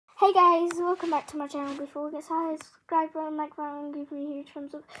Hey guys, welcome back to my channel. Before we get started, subscribe and like and give me a huge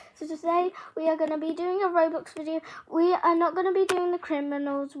thumbs up. So today we are going to be doing a Roblox video. We are not going to be doing the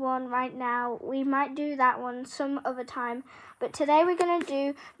criminals one right now. We might do that one some other time. But today we're going to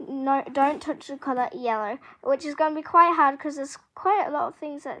do don't touch the colour yellow, which is going to be quite hard because there's quite a lot of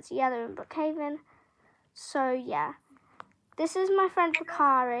things that's yellow in Brookhaven. So yeah, this is my friend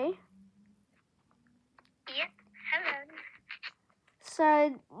Bakari. Yep, hello.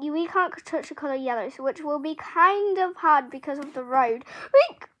 So we can't touch the colour yellow, which will be kind of hard because of the road.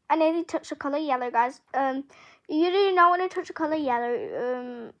 I nearly touched the colour yellow, guys. You do not want to touch the colour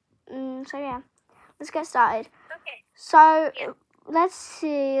yellow. So yeah, let's get started. Okay. So let's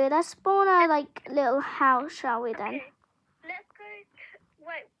see. Let's spawn a little house, shall we then? Okay. Let's go.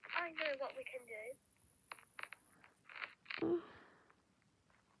 Wait, I know what we can do.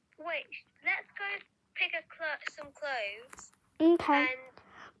 Wait, let's go pick some clothes. Okay.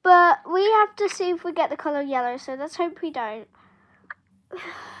 But we have to see if we get the colour yellow, so let's hope we don't.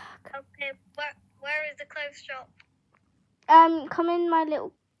 Okay, where is the clothes shop? Come in my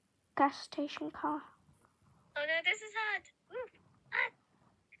little gas station car. Oh no, this is hard.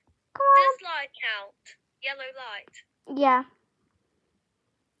 Come on. Does light count? Yellow light? Yeah.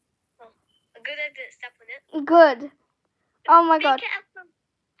 Oh, good I didn't step on it. Good. Oh my god.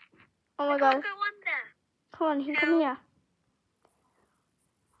 Oh my god. Go on there. Come on, you come here.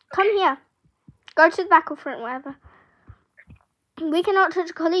 Come here. Go to the back or front, whatever. We cannot touch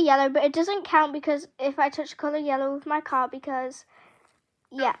the colour yellow, but it doesn't count because if I touch the colour yellow with my car, because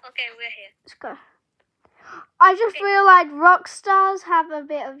yeah. Oh, okay, we're here. Let's go. I just realised rock stars have a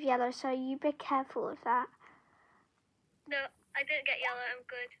bit of yellow, so you be careful with that. No, I didn't get yellow. I'm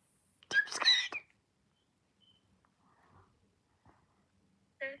good. I'm scared.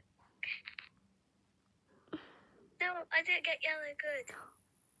 No, I didn't get yellow. Good.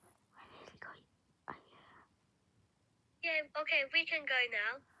 Yeah, okay, we can go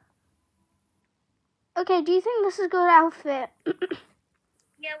now. Okay, do you think this is a good outfit?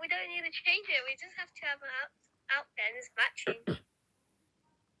 Yeah, we don't need to change it. We just have to have an outfit and it's matching.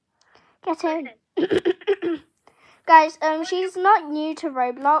 Get in. Guys, she's not new to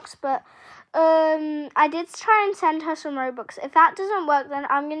Roblox, but I did try and send her some Robux. If that doesn't work, then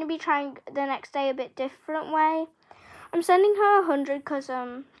I'm going to be trying the next day a bit different way. I'm sending her 100 because,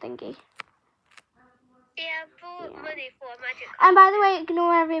 thingy. Yeah, money for a magic card. And by the way,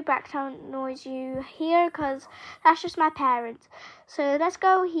 ignore every background noise you hear because that's just my parents. So let's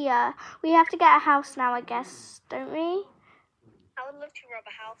go here. We have to get a house now, I guess, don't we? I would love to rob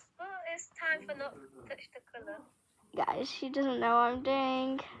a house, but it's time for not to touch the colour. Guys, she doesn't know what I'm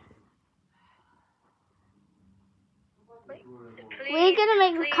doing. We're going to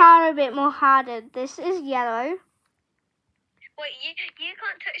make the car a bit more harder. This is yellow. Wait, you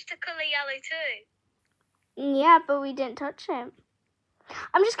can't touch the colour yellow too? Yeah, but we didn't touch it.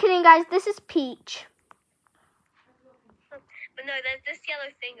 I'm just kidding, guys. This is peach. But no, there's this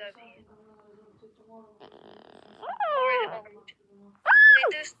yellow thing over here.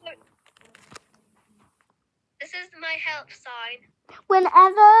 This is my help sign.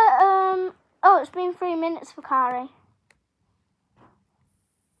 Whenever, oh, it's been 3 minutes for Kari.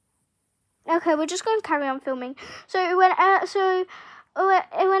 Okay, we're just going to carry on filming. So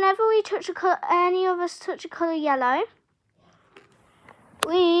whenever we touch a color, any of us touch a color yellow,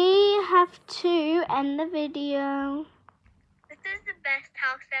 we have to end the video. This is the best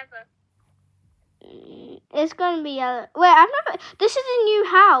house ever. It's going to be yellow. Wait, I've never. This is a new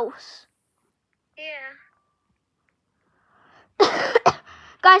house. Yeah.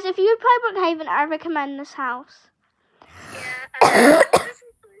 Guys, if you play Brookhaven, I recommend this house. Yeah.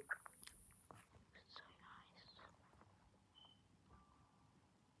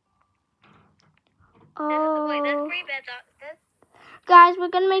 Oh. Wait, there's 3 beds out there. Guys, we're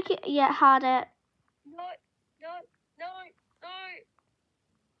going to make it yet harder. No.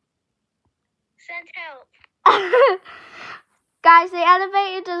 Send help. Guys, the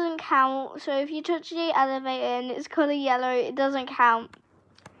elevator doesn't count. So if you touch the elevator and it's colour yellow, it doesn't count.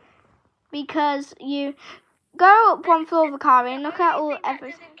 Because you go up one floor of a car and look at all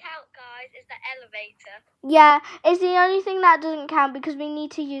everything. That doesn't count, guys, is the elevator. Yeah, it's the only thing that doesn't count because we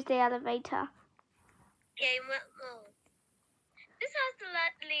need to use the elevator. This has the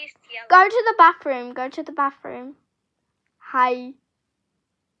least yellow. Go to the bathroom. Go to the bathroom. Hi.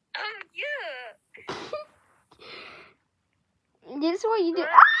 Oh, yeah. This is what you do.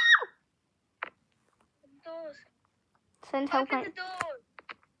 Doors. Send help. Open the door.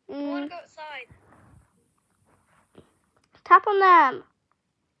 I want to go outside. Tap on them.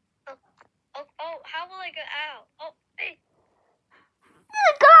 Oh, how will I get out? Oh, hey.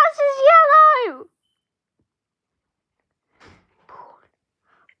 Guys,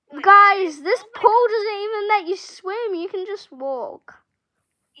 Guys, this pool doesn't even let you swim. You can just walk.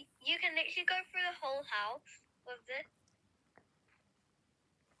 You can literally go through the whole house with this.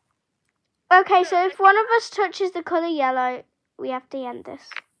 Okay, so if one of us touches the colour yellow, we have to end this.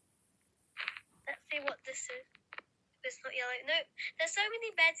 Let's see what this is. If it's not yellow. No, there's so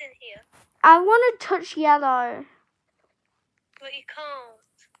many beds in here. I want to touch yellow. But you can't.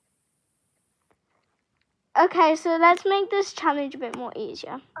 Okay, so let's make this challenge a bit more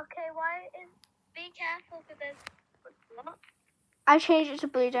easier. Okay, why is... Be careful because there's... What? I changed it to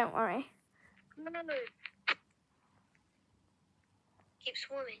blue, don't worry. No. Keep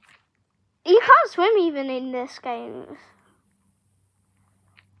swimming. You can't swim even in this game.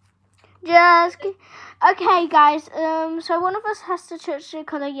 Okay, guys. So one of us has to touch the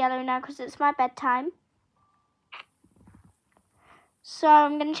color yellow now because it's my bedtime. So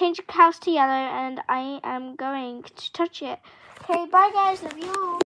I'm gonna change the house to yellow, and I am going to touch it. Okay, bye, guys. Love you all.